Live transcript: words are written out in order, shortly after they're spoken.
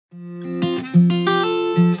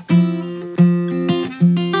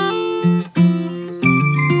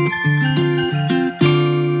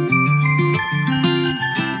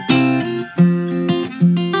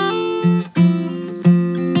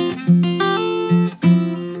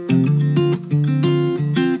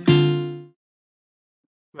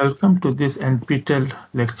Welcome to this NPTEL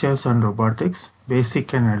lectures on robotics,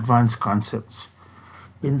 basic and advanced concepts.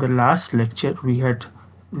 In the last lecture, we had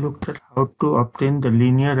looked at how to obtain the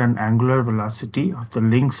linear and angular velocity of the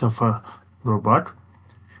links of a robot.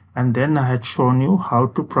 And then I had shown you how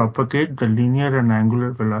to propagate the linear and angular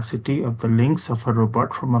velocity of the links of a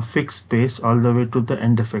robot from a fixed space all the way to the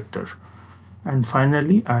end effector. And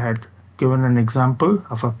finally, I had given an example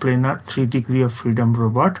of a planar 3 degree of freedom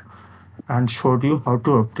robot and showed you how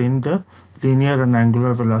to obtain the linear and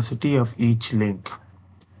angular velocity of each link.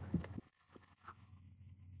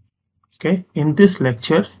 Okay, in this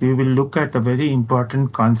lecture, we will look at a very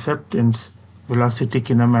important concept in velocity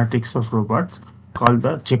kinematics of robots called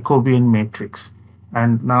the Jacobian matrix.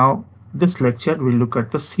 And now this lecture will look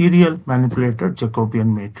at the serial manipulator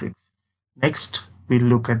Jacobian matrix. Next, we'll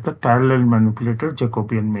look at the parallel manipulator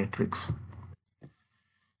Jacobian matrix.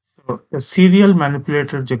 So the serial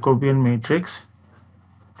manipulator Jacobian matrix,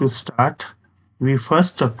 to start, we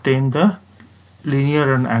first obtain the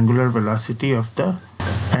linear and angular velocity of the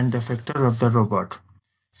end effector of the robot.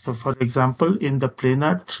 So for example, in the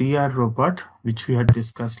planar 3R robot, which we had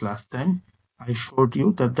discussed last time, I showed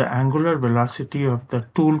you that the angular velocity of the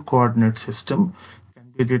tool coordinate system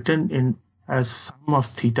can be written in as sum of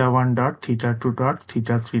θ1 dot, θ2 dot,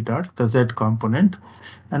 θ3 dot, the z component,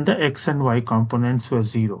 and the x and y components were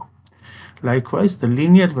 0. Likewise, the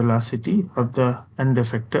linear velocity of the end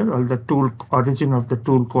effector or the tool origin of the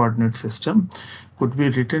tool coordinate system could be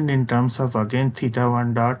written in terms of again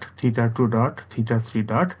θ1 dot, θ2 dot, θ3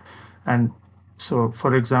 dot. And so,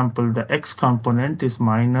 for example, the x component is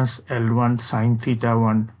minus L1 sine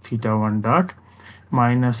θ1 dot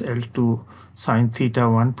minus L2 sine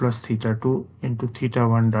θ1 plus θ2 into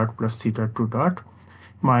θ1 dot plus θ2 dot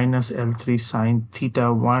minus L3 sine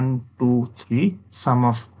θ1, 2, 3 sum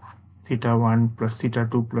of θ1 plus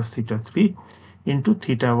θ2 plus θ3 into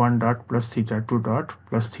θ1 dot plus θ2 dot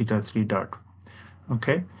plus θ3 dot.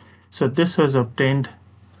 Okay, so this was obtained,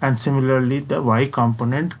 and similarly the y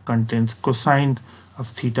component contains cosine of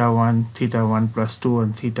θ1 plus 2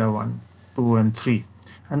 and θ1, 2 and 3,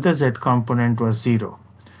 and the z component was 0.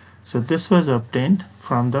 So this was obtained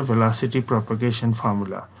from the velocity propagation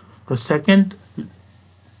formula. The second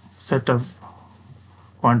set of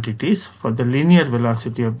quantities for the linear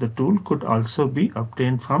velocity of the tool could also be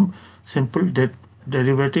obtained from simple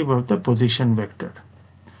derivative of the position vector.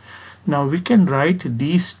 Now we can write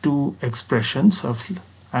these two expressions of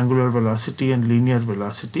angular velocity and linear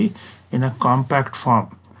velocity in a compact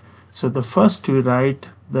form. So the first we write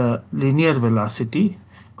the linear velocity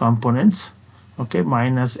components, okay,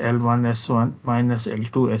 minus L1 S1 minus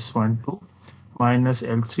L2 S12 minus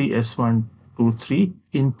L3 S123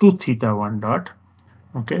 into θ1 dot.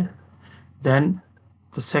 Okay, then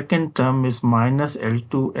the second term is minus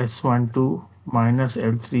L2 S12 minus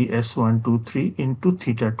L3 S123 into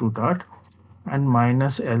θ2 dot and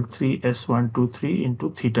minus L3 S123 into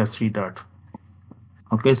θ3 dot.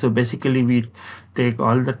 Okay, so basically we take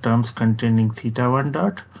all the terms containing θ1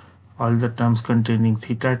 dot, all the terms containing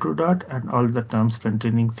θ2 dot, and all the terms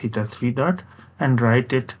containing θ3 dot and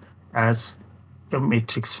write it as a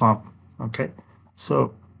matrix form. Okay,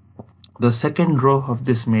 so the second row of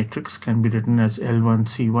this matrix can be written as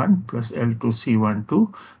L1C1 plus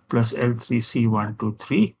L2C12 plus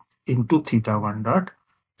L3C123 into θ1 dot,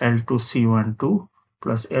 L2C12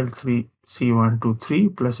 plus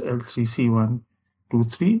L3C123 plus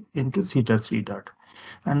L3C123 into θ3 dot,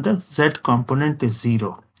 and the z component is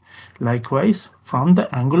 0. Likewise, from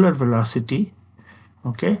the angular velocity,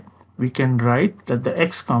 okay, we can write that the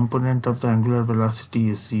x component of the angular velocity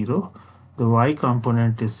is 0. The y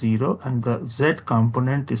component is 0 and the z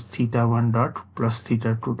component is θ1 dot plus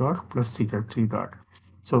θ2 dot plus θ3 dot.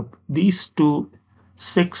 So these two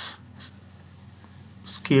 6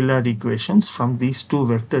 scalar equations from these two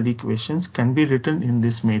vector equations can be written in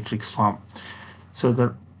this matrix form. So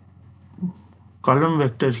the column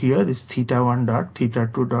vector here is θ1 dot,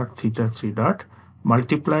 θ2 dot, θ3 dot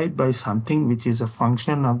multiplied by something which is a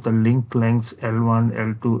function of the link lengths L1,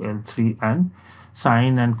 L2, L3 and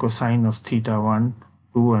sine and cosine of θ1,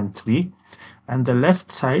 2 and 3, and the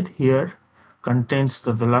left side here contains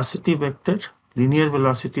the velocity vector, linear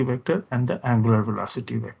velocity vector and the angular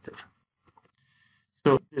velocity vector.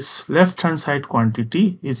 So this left hand side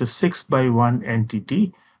quantity is a 6 by 1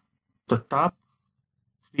 entity. The top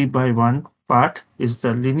 3 by 1 part is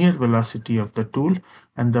the linear velocity of the tool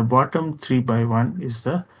and the bottom 3 by 1 is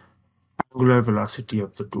the angular velocity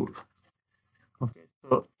of the tool. Okay,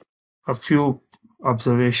 so a few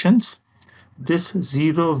observations. This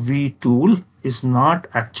 0v tool is not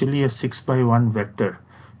actually a 6 by 1 vector.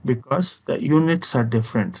 because the units are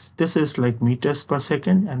different. This is like meters per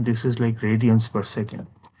second and this is like radians per second.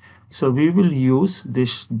 So we will use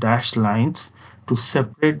these dashed lines to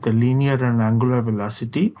separate the linear and angular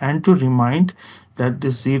velocity and to remind that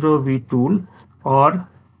this 0v tool or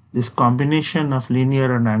this combination of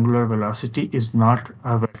linear and angular velocity is not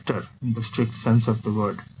a vector in the strict sense of the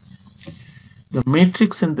word. The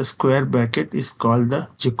matrix in the square bracket is called the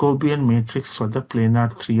Jacobian matrix for the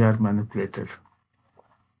planar 3R manipulator.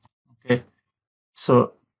 Okay,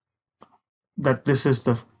 so that this is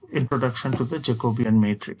the introduction to the Jacobian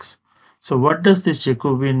matrix. So what does this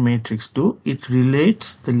Jacobian matrix do? It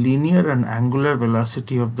relates the linear and angular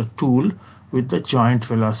velocity of the tool with the joint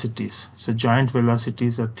velocities. So joint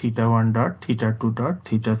velocities are θ1 dot, θ2 dot,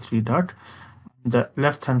 θ3 dot. The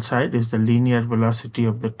left hand side is the linear velocity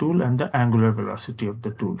of the tool and the angular velocity of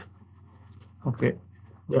the tool. Okay.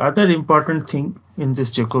 The other important thing in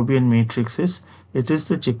this Jacobian matrix is it is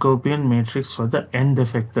the Jacobian matrix for the end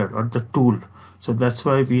effector or the tool. So that's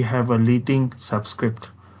why we have a leading subscript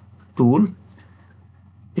tool.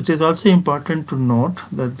 It is also important to note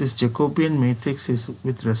that this Jacobian matrix is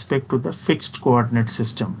with respect to the fixed coordinate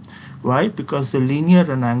system. Why? Because the linear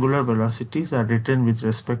and angular velocities are written with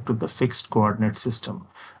respect to the fixed coordinate system.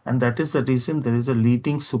 And that is the reason there is a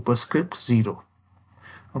leading superscript 0.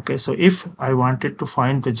 Okay, so if I wanted to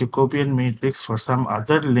find the Jacobian matrix for some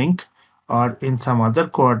other link or in some other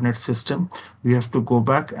coordinate system, we have to go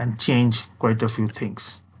back and change quite a few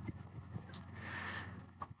things.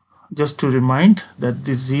 Just to remind that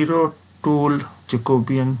the 0 tool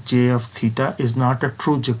Jacobian J of theta is not a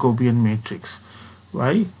true Jacobian matrix.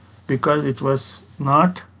 Why? Because it was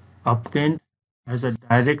not obtained as a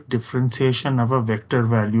direct differentiation of a vector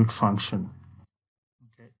valued function.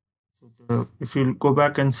 If you go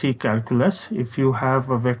back and see calculus, if you have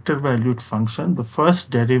a vector valued function, the first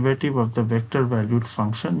derivative of the vector valued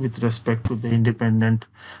function with respect to the independent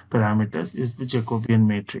parameters is the Jacobian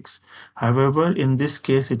matrix. However, in this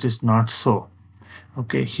case, it is not so.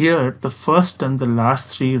 Okay, here the first and the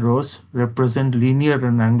last 3 rows represent linear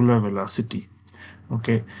and angular velocity.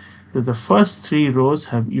 Okay, so the first 3 rows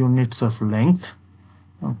have units of length.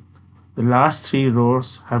 The last 3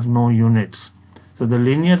 rows have no units. So the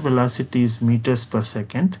linear velocity is meters per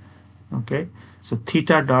second. Okay, so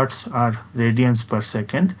theta dots are radians per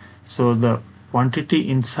second. So the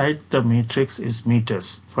quantity inside the matrix is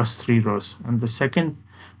meters, first 3 rows. And the second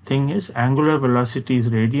thing is angular velocity is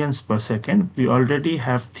radians per second. We already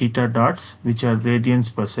have theta dots which are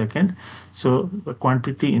radians per second. So the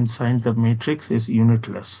quantity inside the matrix is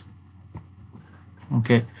unitless.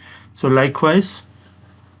 Okay, so likewise,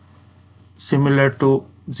 similar to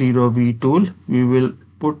 0v tool, we will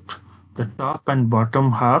put the top and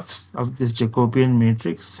bottom halves of this Jacobian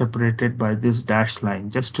matrix separated by this dashed line,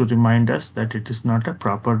 just to remind us that it is not a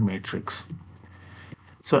proper matrix.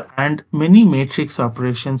 So, and many matrix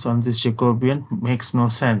operations on this Jacobian makes no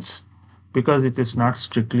sense because it is not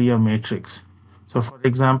strictly a matrix. So for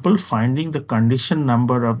example, finding the condition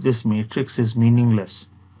number of this matrix is meaningless.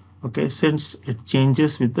 Okay, since it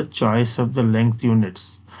changes with the choice of the length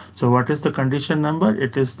units. So what is the condition number?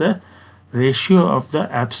 It is the ratio of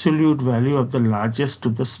the absolute value of the largest to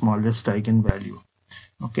the smallest eigenvalue.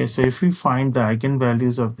 Okay, so if we find the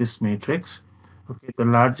eigenvalues of this matrix, okay, the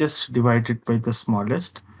largest divided by the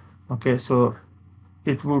smallest, okay, so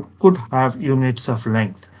it could have units of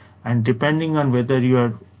length, and depending on whether you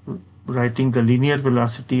are writing the linear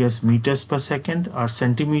velocity as meters per second or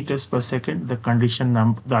centimeters per second, the condition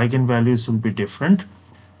number, the eigenvalues will be different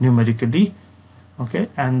numerically. Okay,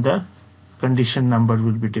 and the condition number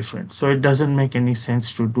will be different. So it doesn't make any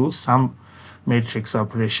sense to do some matrix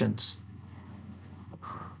operations.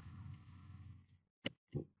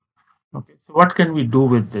 Okay, so what can we do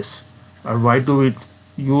with this, or why do we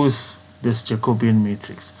use this Jacobian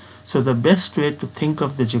matrix? So the best way to think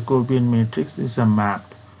of the Jacobian matrix is a map.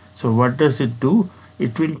 So what does it do?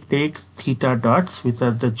 It will take theta dots which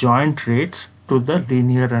are the joint rates to the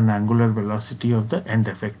linear and angular velocity of the end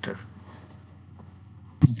effector.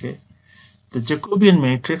 Okay, the Jacobian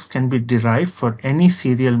matrix can be derived for any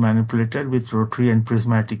serial manipulator with rotary and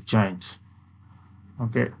prismatic joints.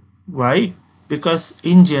 Okay, why? Because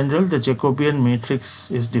in general the Jacobian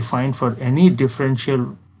matrix is defined for any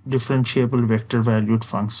differentiable vector valued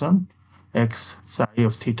function x psi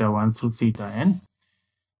of θ1 through θn,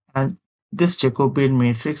 and this Jacobian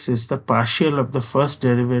matrix is the partial of the first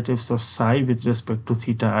derivatives of psi with respect to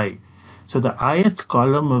θi. So the ith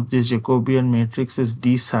column of this Jacobian matrix is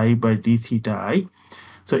d psi by d θi.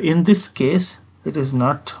 So in this case, it is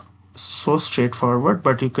not so straightforward,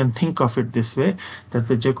 but you can think of it this way, that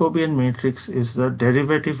the Jacobian matrix is the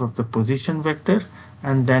derivative of the position vector,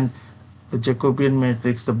 and then the Jacobian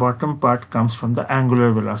matrix, the bottom part, comes from the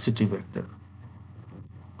angular velocity vector.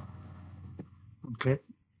 Okay.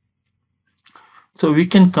 So we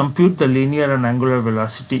can compute the linear and angular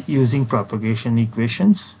velocity using propagation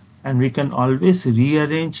equations, and we can always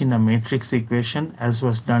rearrange in a matrix equation as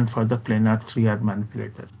was done for the planar 3R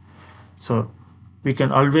manipulator. So we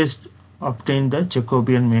can always obtain the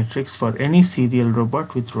Jacobian matrix for any serial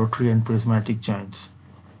robot with rotary and prismatic joints.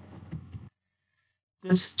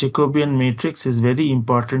 This Jacobian matrix is very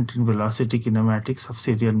important in velocity kinematics of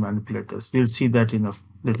serial manipulators. We'll see that in a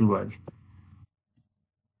little while.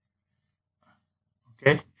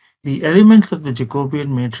 Okay. The elements of the Jacobian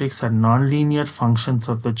matrix are nonlinear functions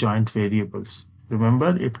of the joint variables.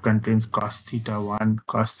 Remember, it contains cos theta 1,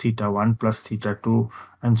 cos theta 1 plus theta 2,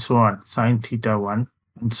 and so on, sin theta 1,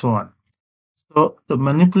 and so on. So the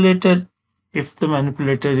manipulator, if the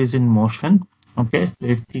manipulator is in motion, okay, so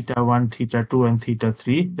if theta 1, theta 2, and theta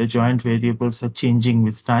 3, the joint variables are changing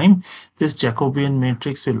with time, this Jacobian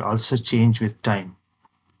matrix will also change with time.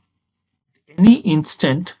 Any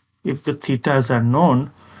instant, if the thetas are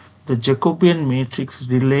known, the Jacobian matrix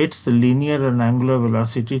relates the linear and angular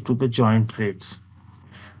velocity to the joint rates.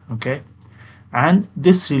 Okay, and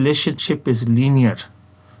this relationship is linear.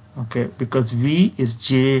 Okay, because V is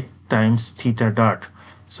J times theta dot.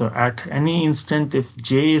 So at any instant, if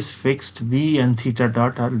J is fixed, V and theta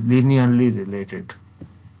dot are linearly related.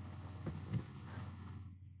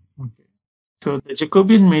 Okay. So the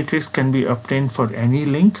Jacobian matrix can be obtained for any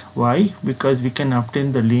link. Why? Because we can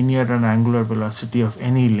obtain the linear and angular velocity of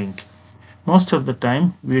any link. Most of the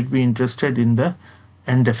time, we'd be interested in the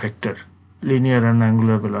end effector, linear and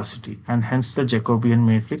angular velocity, and hence the Jacobian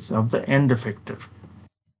matrix of the end effector.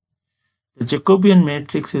 The Jacobian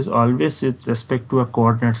matrix is always with respect to a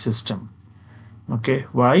coordinate system. Okay,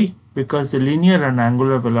 why? Because the linear and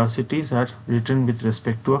angular velocities are written with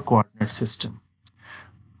respect to a coordinate system.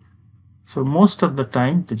 So most of the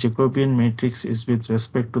time, the Jacobian matrix is with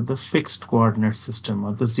respect to the fixed coordinate system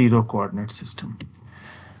or the zero coordinate system.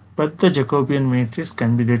 But the Jacobian matrix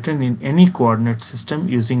can be written in any coordinate system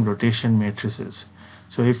using rotation matrices.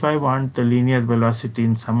 So if I want the linear velocity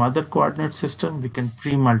in some other coordinate system, we can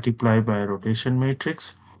pre-multiply by a rotation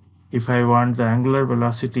matrix. If I want the angular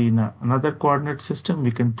velocity in another coordinate system,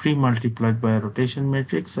 we can pre-multiply by a rotation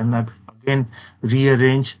matrix and again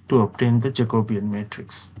rearrange to obtain the Jacobian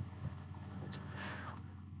matrix.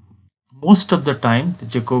 Most of the time, the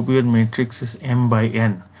Jacobian matrix is m by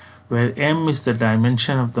n, where m is the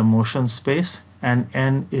dimension of the motion space and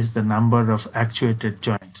n is the number of actuated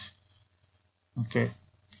joints. Okay.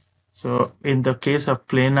 So in the case of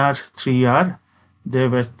planar 3R, there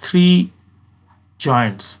were 3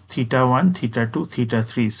 joints, theta 1, theta 2, theta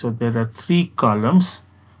 3. So there are 3 columns,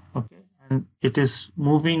 okay, and it is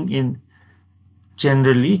moving in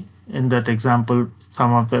generally. In that example,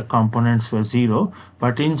 some of the components were 0,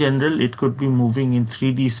 but in general, it could be moving in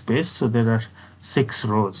 3D space. So there are 6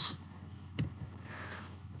 rows.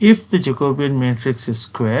 If the Jacobian matrix is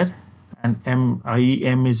square and i.e.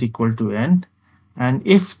 m is equal to n, and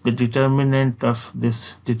if the determinant of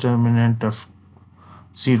this determinant of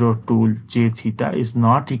 0 tool j theta is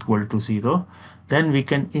not equal to 0, then we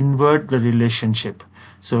can invert the relationship.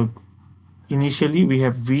 So initially we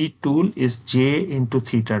have v tool is j into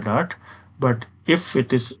theta dot, but if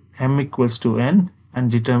it is m equals to n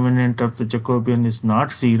and determinant of the Jacobian is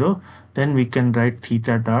not 0, then we can write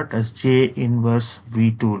theta dot as j inverse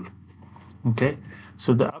v tool. Okay,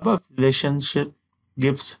 so the above relationship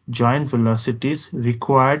gives joint velocities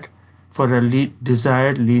required for a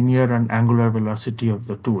desired linear and angular velocity of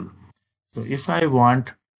the tool. So if I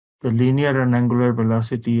want the linear and angular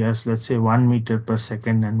velocity as, let's say, 1 meter per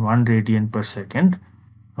second and 1 radian per second,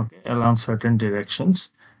 okay, along certain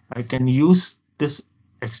directions, I can use this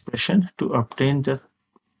expression to obtain the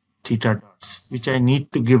theta dots, which I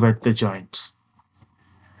need to give at the joints.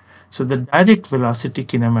 So the direct velocity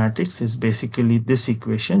kinematics is basically this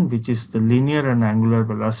equation, which is the linear and angular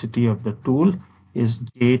velocity of the tool is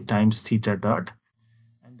j times theta dot.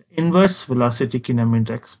 And the inverse velocity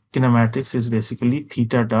kinematics is basically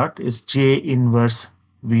theta dot is j inverse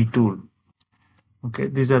v tool. Okay,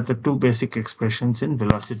 these are the 2 basic expressions in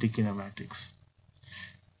velocity kinematics.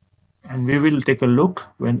 And we will take a look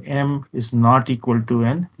when m is not equal to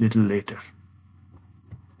n little later.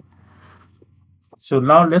 So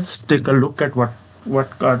now let's take a look at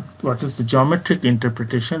what is the geometric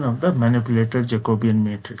interpretation of the manipulator Jacobian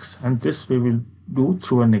matrix, and this we will do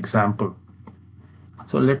through an example.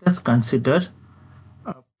 So let us consider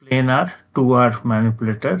a planar 2R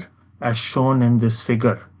manipulator as shown in this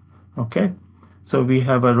figure. Okay, so we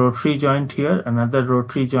have a rotary joint here, another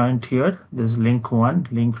rotary joint here, this link 1,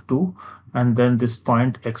 link 2, and then this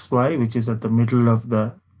point xy, which is at the middle of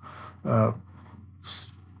the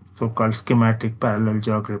so-called schematic parallel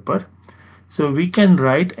geographer. So we can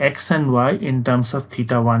write x and y in terms of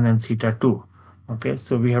theta 1 and theta 2. Okay,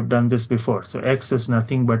 so we have done this before. So x is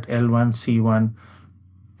nothing but L1 C1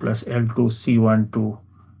 plus L2 C12,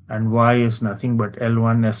 and y is nothing but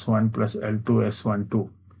L1 S1 plus L2 S12.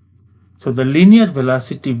 So the linear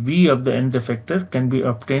velocity v of the end effector can be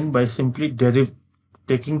obtained by simply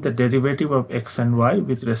taking the derivative of x and y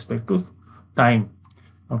with respect to time.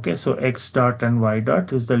 Okay, so x dot and y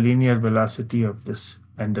dot is the linear velocity of this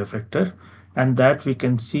end effector, and that we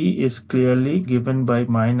can see is clearly given by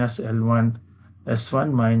minus L1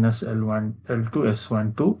 S1 minus L1 L2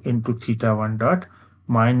 S12 into theta 1 dot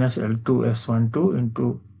minus L2 S12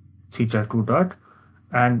 into theta 2 dot,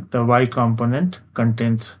 and the y component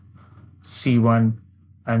contains C1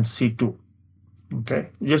 and C2. Okay,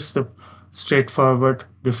 just the straightforward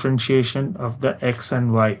differentiation of the x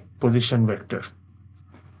and y position vector,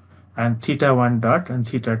 and theta 1 dot and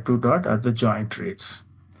theta 2 dot are the joint rates.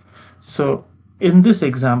 So in this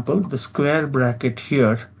example, the square bracket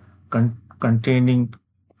here containing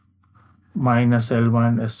minus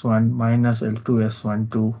L1 S1 minus L2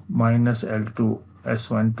 S12 minus L2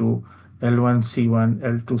 S12 L1 C1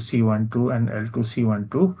 L2 C12 and L2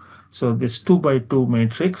 C12. So this 2 by 2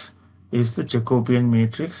 matrix is the Jacobian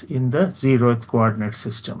matrix in the 0th coordinate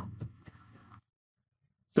system.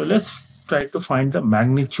 So let's try to find the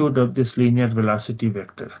magnitude of this linear velocity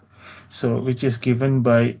vector, so which is given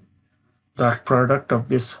by dot product of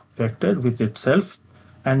this vector with itself,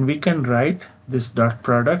 and we can write this dot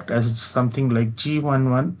product as something like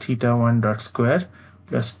g11 theta 1 dot square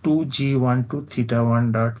plus 2g12 theta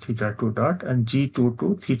 1 dot theta 2 dot and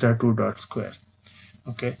g22 theta 2 dot square.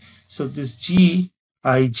 Okay, so this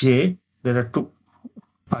gij, there are two,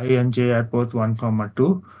 I and j are both 1,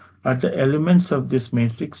 2, are the elements of this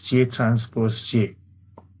matrix J transpose J.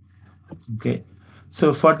 Okay,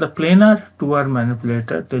 so for the planar 2R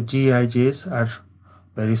manipulator, the GIJs are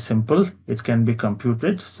very simple. It can be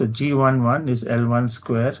computed. So G11 is L1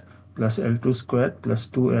 square plus L2 square plus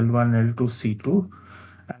 2L1 L2 C2,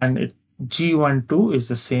 and G12 is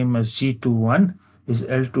the same as G21 is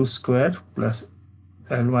L2 square plus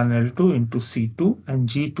L1 L2 into C2, and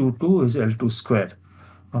G22 is L2 square.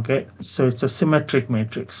 Okay, so it's a symmetric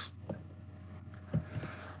matrix.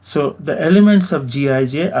 So the elements of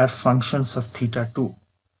Gij are functions of theta 2.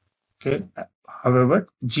 Okay, however,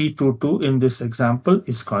 G22 in this example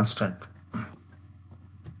is constant.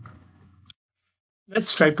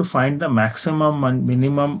 Let's try to find the maximum and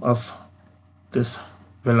minimum of this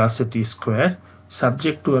velocity square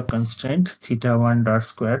subject to a constraint theta 1 dot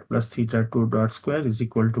square plus theta 2 dot square is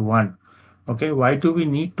equal to 1. Okay, why do we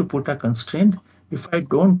need to put a constraint? If I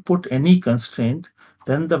don't put any constraint,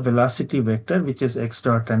 then the velocity vector, which is x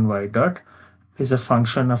dot and y dot, is a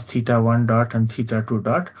function of theta 1 dot and theta 2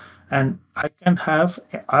 dot, and I can have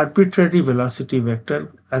arbitrary velocity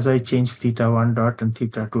vector as I change theta 1 dot and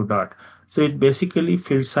theta 2 dot. So it basically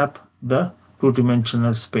fills up the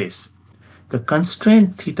two-dimensional space. The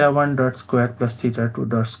constraint theta 1 dot square plus theta 2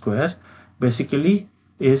 dot square basically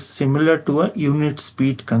is similar to a unit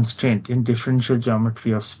speed constraint in differential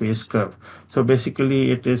geometry of space curve. So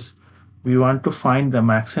basically it is, we want to find the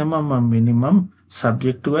maximum or minimum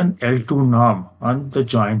subject to an L2 norm on the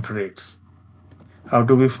joint rates. How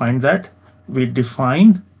do we find that? We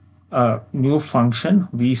define a new function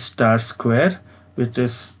v star square, which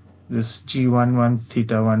is this g11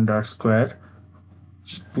 theta 1 dot square,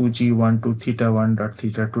 2g12 theta 1 dot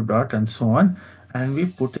theta 2 dot, and so on. And we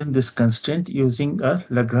put in this constraint using a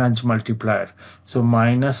Lagrange multiplier. So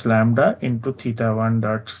minus lambda into theta 1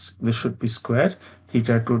 dot, this should be square,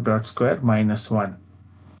 theta 2 dot square minus 1.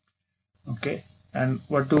 Okay, and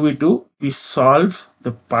what do? We solve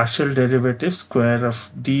the partial derivative square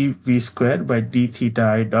of dv square by d theta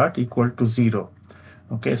I dot equal to 0.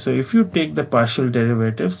 Okay, so if you take the partial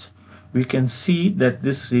derivatives, we can see that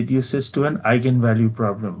this reduces to an eigenvalue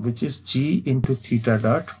problem, which is g into theta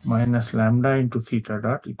dot minus lambda into theta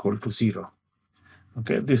dot equal to 0.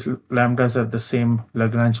 Okay, these lambdas are the same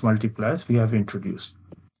Lagrange multipliers we have introduced.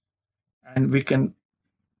 And we can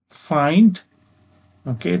find,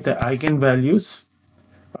 okay, the eigenvalues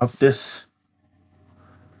of this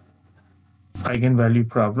eigenvalue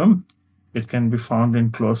problem. It can be found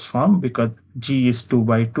in closed form because g is 2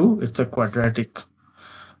 by 2. It's a quadratic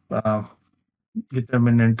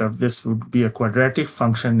determinant of this would be a quadratic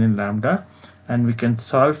function in lambda, and we can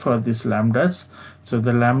solve for these lambdas. So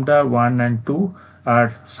the lambda 1 and 2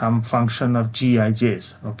 are some function of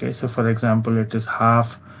gij's. Okay, so for example, it is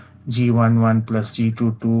half g11 plus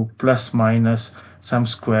g22 plus minus some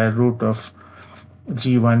square root of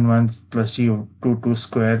g11 plus g22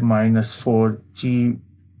 square minus 4 g11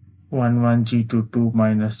 g22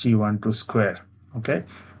 minus g12 square. Okay,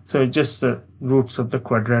 so just the roots of the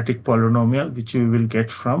quadratic polynomial, which we will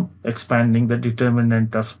get from expanding the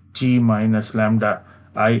determinant of g minus lambda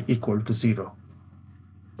I equal to 0.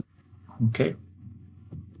 Okay,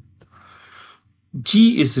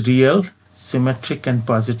 G is real, symmetric, and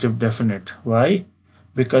positive definite. Why?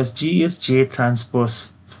 Because G is J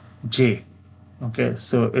transpose J. Okay,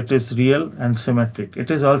 so it is real and symmetric.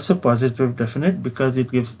 It is also positive definite because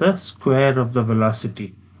it gives the square of the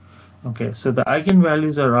velocity. Okay, so the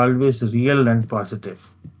eigenvalues are always real and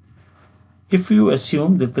positive. If you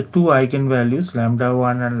assume that the two eigenvalues lambda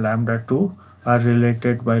 1 and lambda 2 are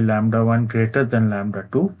related by lambda 1 greater than lambda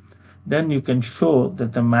 2, then you can show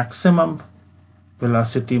that the maximum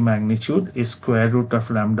velocity magnitude is square root of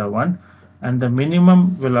lambda 1 and the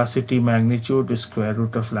minimum velocity magnitude is square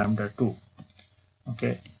root of lambda 2.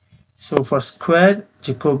 Okay, so for square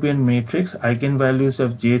Jacobian matrix, eigenvalues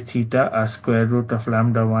of j theta are square root of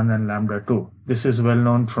lambda 1 and lambda 2. This is well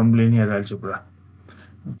known from linear algebra.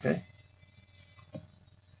 Okay,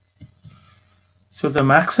 so the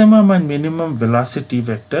maximum and minimum velocity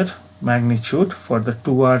vector magnitude for the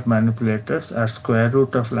 2R manipulators are square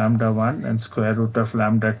root of lambda 1 and square root of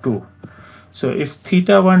lambda 2. So if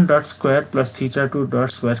theta 1 dot square plus theta 2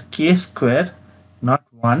 dots were k square, not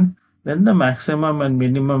 1, then the maximum and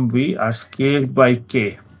minimum v are scaled by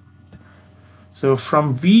k. So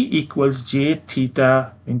from v equals j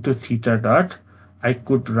theta into theta dot, I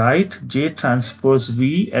could write j transpose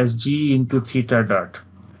v as g into theta dot.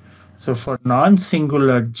 So for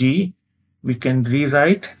non-singular g, we can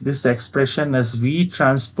rewrite this expression as v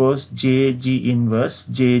transpose j g inverse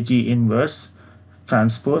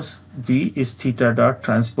transpose v is theta dot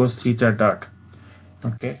transpose theta dot.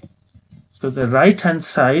 Okay, so the right hand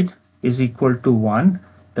side is equal to 1,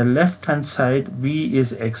 the left hand side v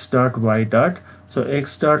is x dot y dot, so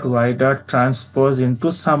x dot y dot transpose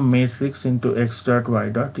into some matrix into x dot y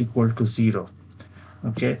dot equal to 0.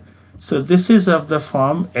 Okay, so this is of the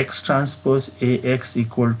form x transpose ax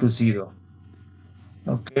equal to 0.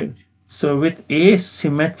 Okay, so with a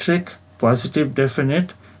symmetric positive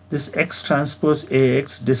definite, this x transpose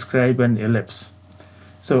ax describe an ellipse.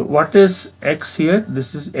 So what is x here?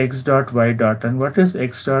 This is x dot y dot. And what is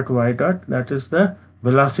x dot y dot? That is the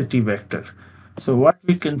velocity vector. So what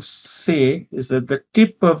we can say is that the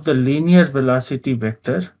tip of the linear velocity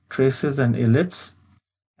vector traces an ellipse,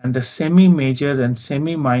 and the semi-major and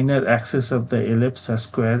semi-minor axis of the ellipse are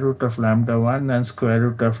square root of lambda 1 and square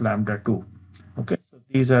root of lambda 2. Okay, so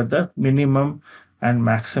these are the minimum and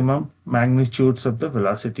maximum magnitudes of the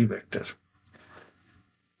velocity vector.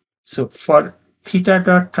 So for theta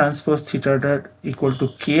dot transpose theta dot equal to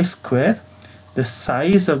k square, the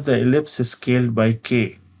size of the ellipse is scaled by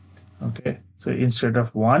k. Okay, so instead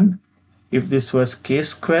of 1, if this was k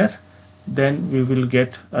square, then we will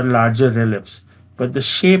get a larger ellipse, but the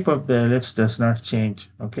shape of the ellipse does not change.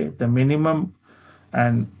 Okay, the minimum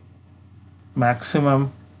and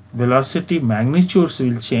maximum velocity magnitudes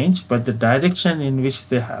will change, but the direction in which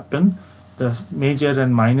they happen, the major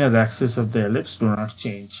and minor axis of the ellipse, do not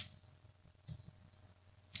change.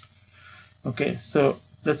 Okay, so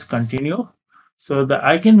let's continue. So the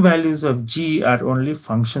eigenvalues of g are only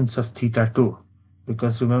functions of theta 2,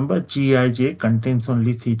 because remember gij contains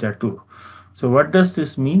only theta 2. So what does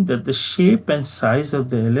this mean? That the shape and size of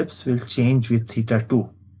the ellipse will change with theta 2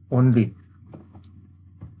 only.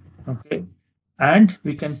 Okay, and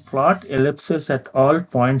we can plot ellipses at all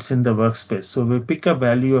points in the workspace. So we pick a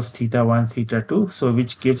value of theta 1, theta 2, so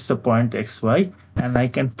which gives the point xy, and I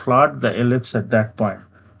can plot the ellipse at that point.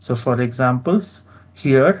 So for examples,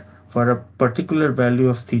 here for a particular value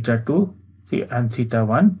of theta 2 and theta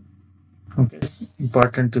 1, okay,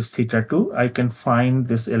 important is theta 2, I can find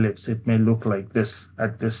this ellipse. It may look like this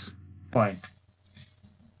at this point.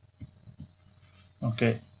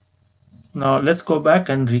 Okay, now let's go back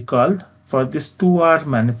and recall. For this 2R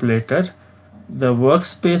manipulator, the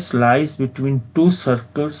workspace lies between two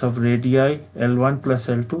circles of radii L1 plus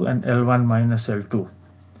L2 and L1 minus L2.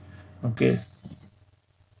 Okay,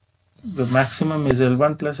 the maximum is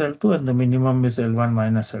L1 plus L2 and the minimum is L1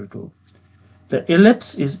 minus L2. The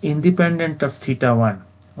ellipse is independent of theta 1.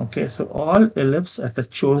 Okay, so all ellipses at a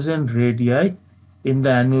chosen radii in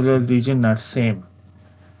the annular region are same.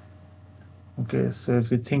 Okay, so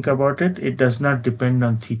if you think about it, it does not depend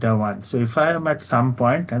on theta 1. So if I am at some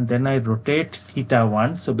point and then I rotate theta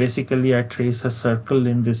 1, so basically I trace a circle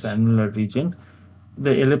in this annular region,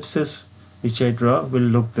 the ellipses which I draw will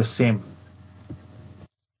look the same.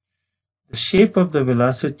 The shape of the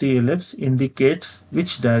velocity ellipse indicates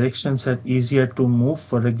which directions are easier to move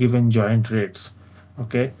for a given joint rates.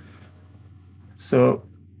 Okay, so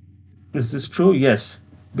is this true? Yes,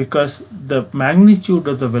 because the magnitude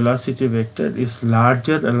of the velocity vector is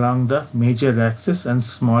larger along the major axis and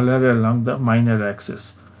smaller along the minor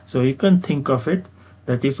axis. So you can think of it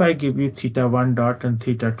that if I give you theta 1 dot and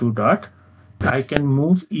theta 2 dot, I can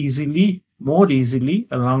move more easily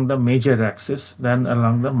along the major axis than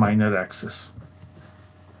along the minor axis.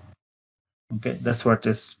 Okay, that's what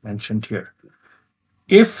is mentioned here.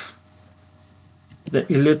 If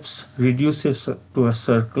the ellipse reduces to a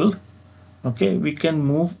circle, okay, we can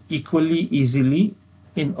move equally easily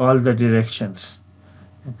in all the directions.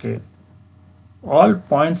 Okay, all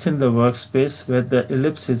points in the workspace where the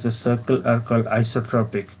ellipse is a circle are called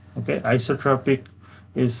isotropic. Okay, isotropic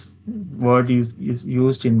is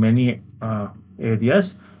used in many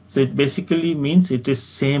areas. So it basically means it is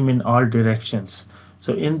same in all directions.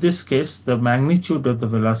 So in this case, the magnitude of the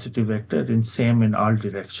velocity vector is same in all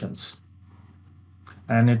directions.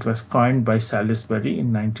 And it was coined by Salisbury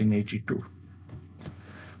in 1982.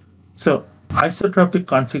 So isotropic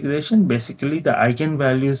configuration, basically the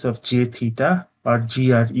eigenvalues of j theta or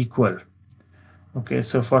g are equal. Okay,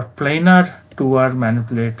 so for planar 2R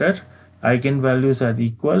manipulator, eigenvalues are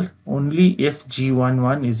equal only if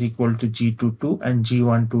g11 is equal to g22 and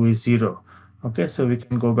g12 is 0. Okay, so we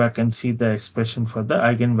can go back and see the expression for the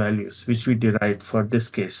eigenvalues which we derived for this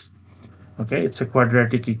case. Okay, it's a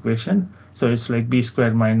quadratic equation, so it's like b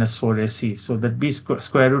square minus 4ac. So that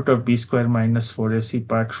square root of b square minus 4ac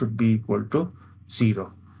part should be equal to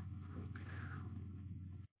 0.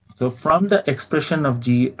 So from the expression of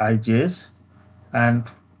Gij's and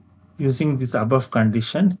using this above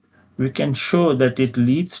condition, we can show that it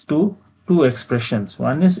leads to two expressions.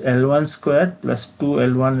 One is L1 square plus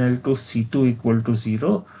 2L1 L2 C2 equal to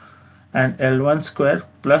 0, and L1 square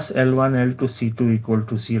plus L1 L2 C2 equal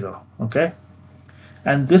to 0. Okay,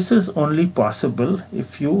 and this is only possible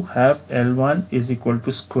if you have L1 is equal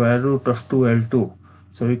to square root of 2L2.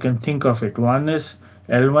 So you can think of it. One is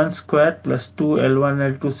L1 square plus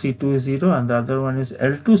 2L1 L2 C2 is 0, and the other one is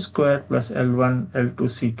L2 square plus L1 L2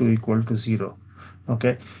 C2 equal to 0.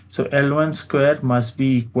 Okay, so L1 square must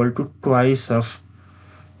be equal to twice of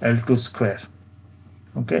L2 square.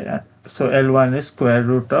 Okay, so L1 is square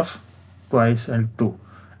root of twice L2,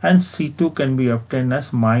 and C2 can be obtained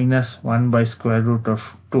as minus 1 by square root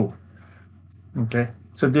of 2. Okay,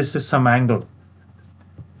 so this is some angle.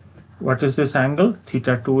 What is this angle?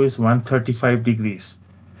 Theta 2 is 135 degrees.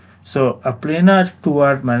 So a planar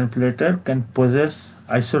 2R manipulator can possess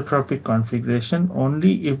isotropic configuration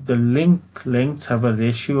only if the link lengths have a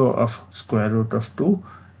ratio of square root of 2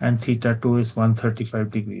 and theta 2 is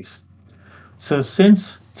 135 degrees. So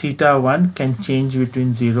since theta 1 can change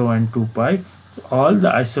between 0 and 2 pi, all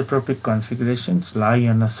the isotropic configurations lie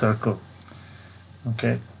on a circle.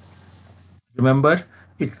 Okay. Remember,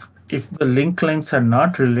 if the link lengths are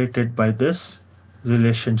not related by this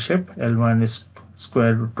relationship, L1 is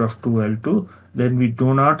square root of 2L2, then we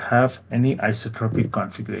do not have any isotropic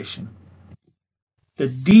configuration. The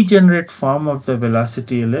degenerate form of the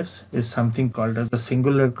velocity ellipse is something called as the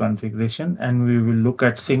singular configuration, and we will look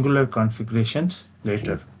at singular configurations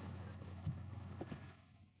later.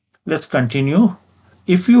 Let's continue.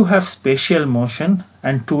 If you have spatial motion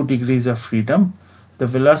and 2 degrees of freedom, the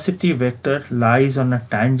velocity vector lies on a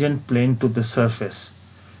tangent plane to the surface.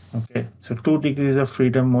 Okay, so 2 degrees of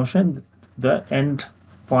freedom motion, the end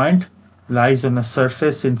point lies on a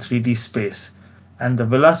surface in 3D space, and the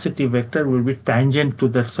velocity vector will be tangent to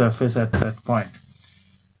that surface at that point.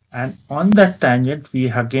 And on that tangent, we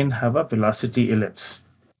again have a velocity ellipse.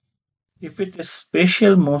 If it is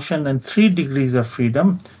spatial motion and 3 degrees of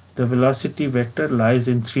freedom, the velocity vector lies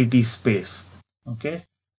in 3D space. Okay,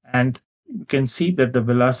 and you can see that the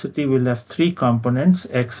velocity will have 3 components,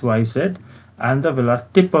 x, y, z, and the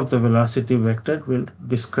tip of the velocity vector will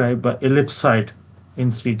describe an ellipsoid in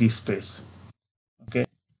 3D space. Okay,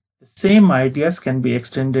 the same ideas can be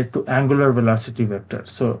extended to angular velocity vector.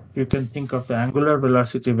 So you can think of the angular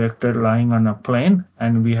velocity vector lying on a plane,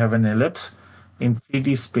 and we have an ellipse. In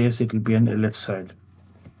 3D space, it will be an ellipsoid.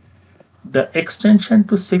 The extension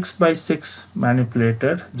to 6 by 6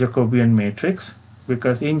 manipulator Jacobian matrix,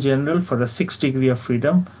 because in general for a 6 degree of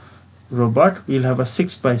freedom robot we'll have a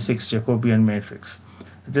 6 by 6 Jacobian matrix.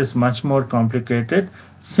 It is much more complicated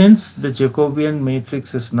since the Jacobian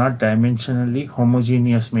matrix is not dimensionally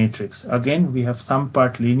homogeneous matrix. Again, we have some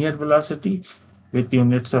part linear velocity with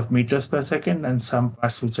units of meters per second and some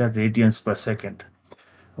parts which are radians per second.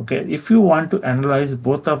 Okay, if you want to analyze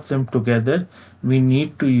both of them together, we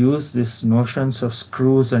need to use these notions of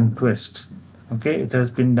screws and twists. Okay, it has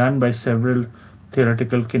been done by several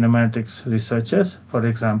theoretical kinematics researchers, for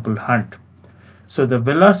example, Hunt. So the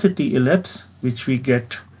velocity ellipse, which we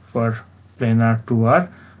get for planar 2R,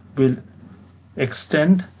 will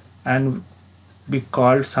extend and be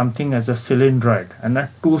called something as a cylindroid and a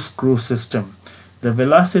two-screw system. The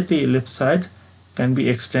velocity ellipsoid can be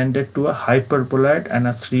extended to a hyperboloid and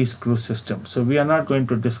a three-screw system. So we are not going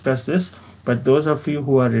to discuss this, but those of you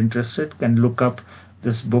who are interested can look up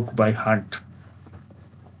this book by Hunt.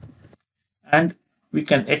 And we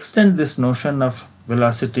can extend this notion of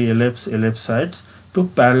velocity ellipse ellipsoids to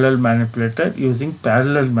parallel manipulator using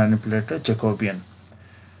parallel manipulator Jacobian.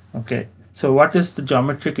 Okay, so what is the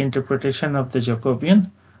geometric interpretation of the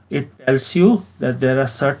Jacobian? It tells you that there are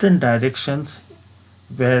certain directions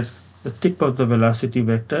where the tip of the velocity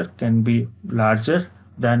vector can be larger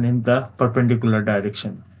than in the perpendicular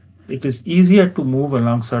direction. It is easier to move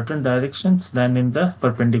along certain directions than in the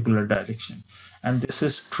perpendicular direction. And this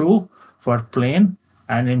is true for plane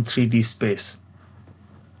and in 3D space.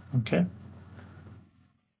 Okay.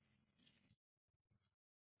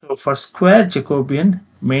 So for square Jacobian,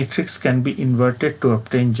 matrix can be inverted to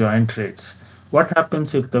obtain joint rates. What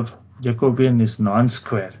happens if the Jacobian is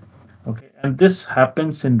non-square? Okay, and this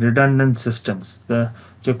happens in redundant systems. The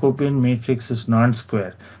Jacobian matrix is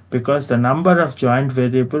non-square because the number of joint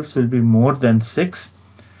variables will be more than 6.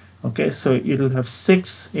 Okay, so it will have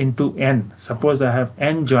 6 into n. Suppose I have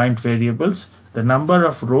n joint variables. The number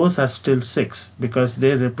of rows are still 6 because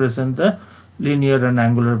they represent the linear and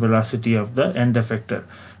angular velocity of the end effector.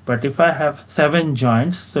 But if I have 7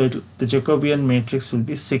 joints, so the Jacobian matrix will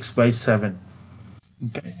be 6 by 7.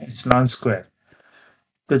 Okay, it's non-square.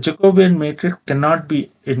 The Jacobian matrix cannot be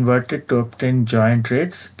inverted to obtain joint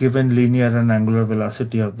rates given linear and angular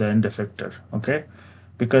velocity of the end effector. Okay,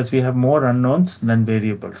 because we have more unknowns than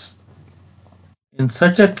variables. In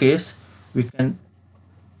such a case, we can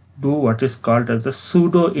do what is called as a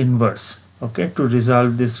pseudo inverse. Okay, to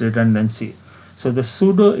resolve this redundancy. So the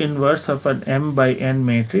pseudo inverse of an m by n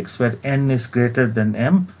matrix where n is greater than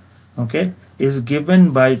m, okay, is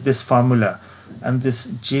given by this formula, and this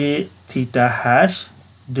j theta hash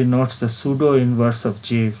denotes the pseudo inverse of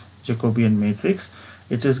J Jacobian matrix.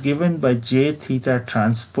 It is given by j theta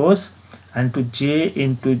transpose and to j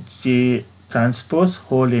into j transpose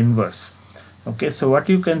whole inverse. Okay, so what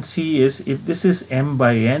you can see is if this is m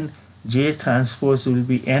by n, j transpose will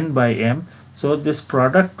be n by m. So this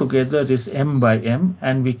product together is m by m,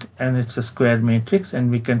 and it's a square matrix, and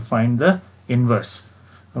we can find the inverse.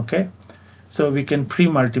 Okay, so we can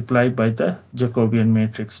pre-multiply by the Jacobian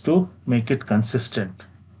matrix to make it consistent.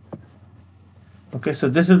 Okay, so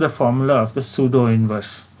this is the formula of the pseudo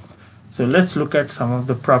inverse. So let's look at some of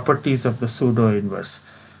the properties of the pseudo inverse.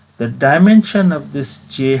 The dimension of this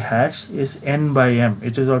j hash is n by m.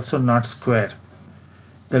 It is also not square.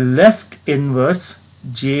 The left inverse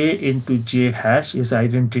j into j hash is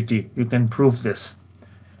identity. You can prove this.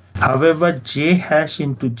 However, j hash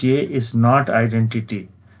into j is not identity.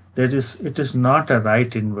 That is, it is not a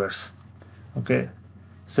right inverse. Okay,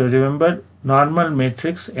 so remember, normal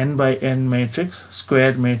matrix, n by n matrix,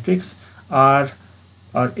 square matrix, or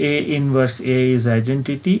A inverse A is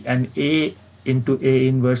identity, and A into A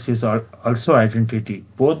inverse is also identity.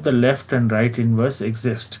 Both the left and right inverse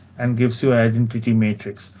exist and gives you an identity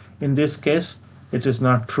matrix. In this case, it is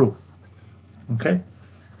not true. Okay,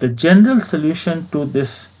 the general solution to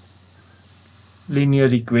this linear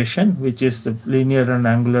equation, which is the linear and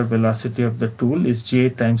angular velocity of the tool, is j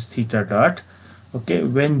times theta dot. Okay,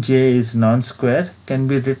 when j is non-square, can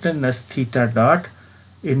be written as theta dot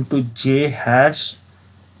into j hash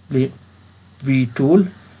v tool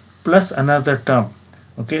plus another term.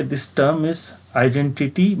 Okay, this term is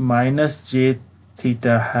identity minus j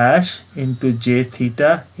theta hash into j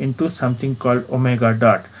theta into something called omega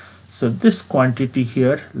dot. So this quantity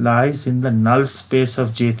here lies in the null space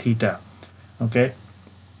of j theta. Okay,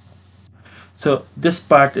 so this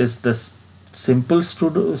part is the simple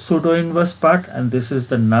pseudo inverse part, and this is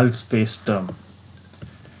the null space term.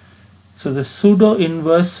 So the pseudo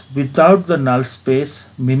inverse without the null space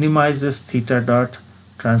minimizes theta dot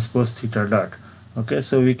transpose theta dot. Okay,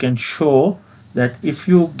 so we can show that if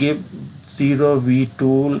you give 0 v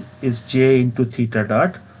tool is j into theta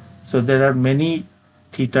dot, so there are many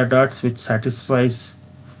theta dots which satisfies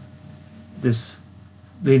this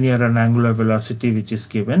linear and angular velocity which is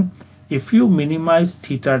given. If you minimize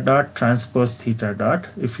theta dot transpose theta dot,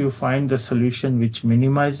 if you find the solution which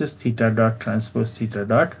minimizes theta dot transpose theta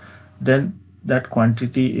dot, then that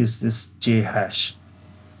quantity is this j hash.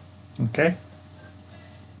 Okay,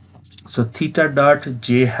 So theta dot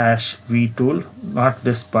j hash v tool, not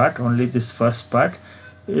this part, only this first part,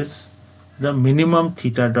 is the minimum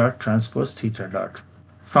theta dot transpose theta dot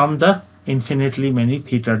from the infinitely many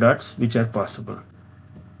theta dots which are possible.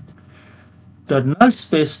 The null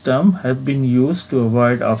space term has been used to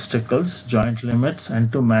avoid obstacles, joint limits,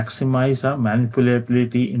 and to maximize a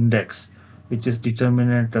manipulability index, which is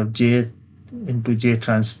determinant of j into j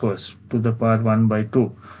transpose to the power 1 by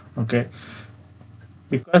 2. Okay,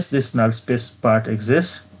 because this null space part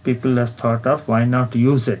exists, people have thought of why not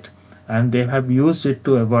use it, and they have used it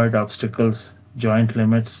to avoid obstacles, joint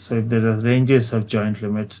limits. So if there are ranges of joint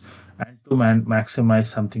limits, and to maximize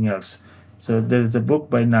something else. So there is a book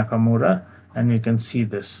by Nakamura, and you can see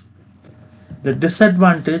this. The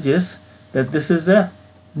disadvantage is that this is a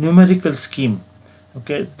numerical scheme.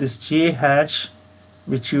 Okay, this j hash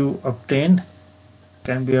which you obtained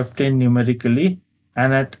can be obtained numerically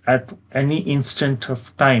and at any instant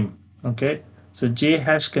of time. Okay, so j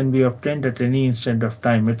hash can be obtained at any instant of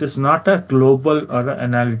time. It is not a global or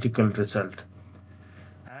an analytical result.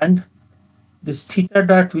 And this theta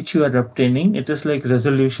dot which you are obtaining, it is like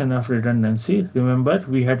resolution of redundancy. Remember,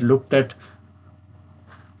 we had looked at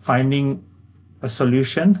finding a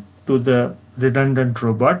solution to the redundant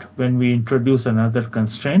robot when we introduce another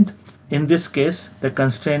constraint. In this case, the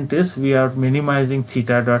constraint is we are minimizing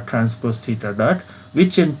theta dot transpose theta dot,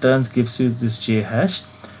 which in turn gives you this j hash.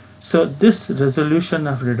 So this resolution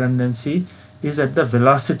of redundancy is at the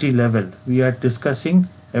velocity level. We are discussing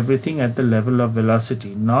everything at the level of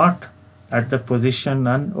velocity, not at the position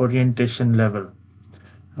and orientation level.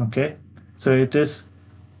 Okay, so it is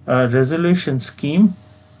a resolution scheme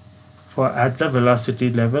for at the velocity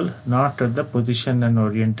level, not at the position and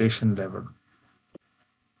orientation level.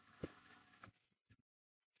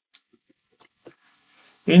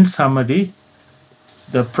 In summary,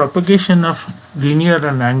 the propagation of linear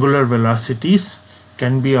and angular velocities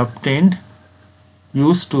can be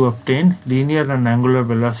used to obtain linear and angular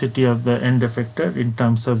velocity of the end effector in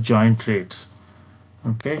terms of joint rates.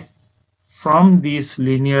 Okay. From these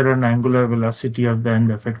linear and angular velocity of the end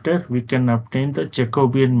effector, we can obtain the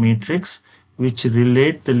Jacobian matrix which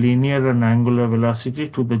relate the linear and angular velocity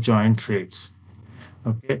to the joint rates.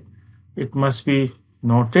 Okay. It must be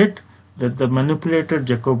noted that the manipulator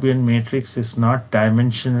Jacobian matrix is not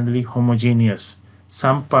dimensionally homogeneous.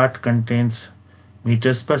 Some part contains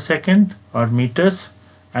meters per second or meters,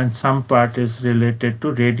 and some part is related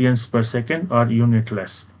to radians per second or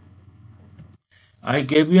unitless. I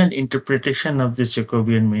gave you an interpretation of this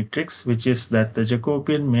Jacobian matrix, which is that the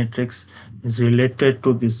Jacobian matrix is related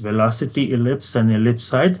to this velocity ellipse and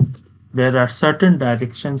ellipsoid. There are certain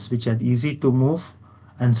directions which are easy to move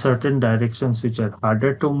and certain directions which are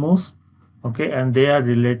harder to move. Okay, and they are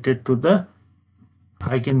related to the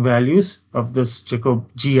eigenvalues of this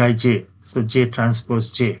Gij, so J transpose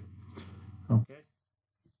J. Okay,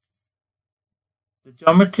 the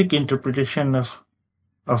geometric interpretation of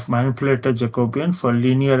manipulator Jacobian for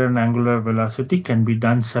linear and angular velocity can be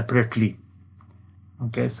done separately.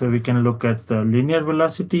 Okay, so we can look at the linear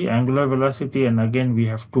velocity, angular velocity, and again we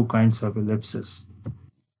have two kinds of ellipses.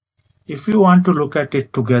 If you want to look at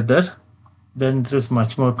it together, then it is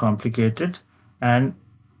much more complicated, and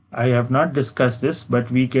I have not discussed this,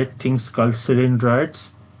 but we get things called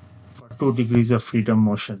cylindroids for 2 degrees of freedom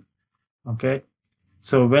motion. Okay,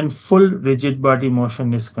 so when full rigid body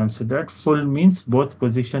motion is considered, full means both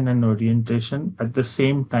position and orientation at the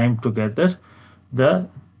same time together, the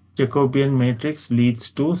Jacobian matrix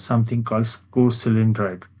leads to something called screw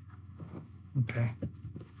cylindroid. Okay.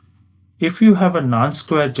 If you have a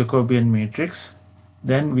non-square Jacobian matrix,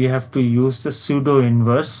 then we have to use the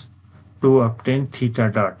pseudo-inverse to obtain theta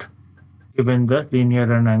dot, given the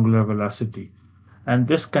linear and angular velocity. And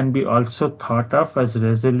this can be also thought of as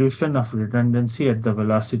resolution of redundancy at the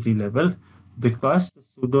velocity level, because the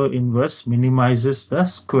pseudo-inverse minimizes the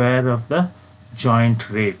square of the joint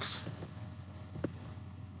rates.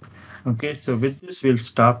 Okay, so with this we'll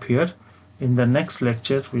stop here. In the next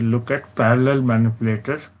lecture, we'll look at parallel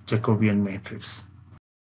manipulator Jacobian matrix.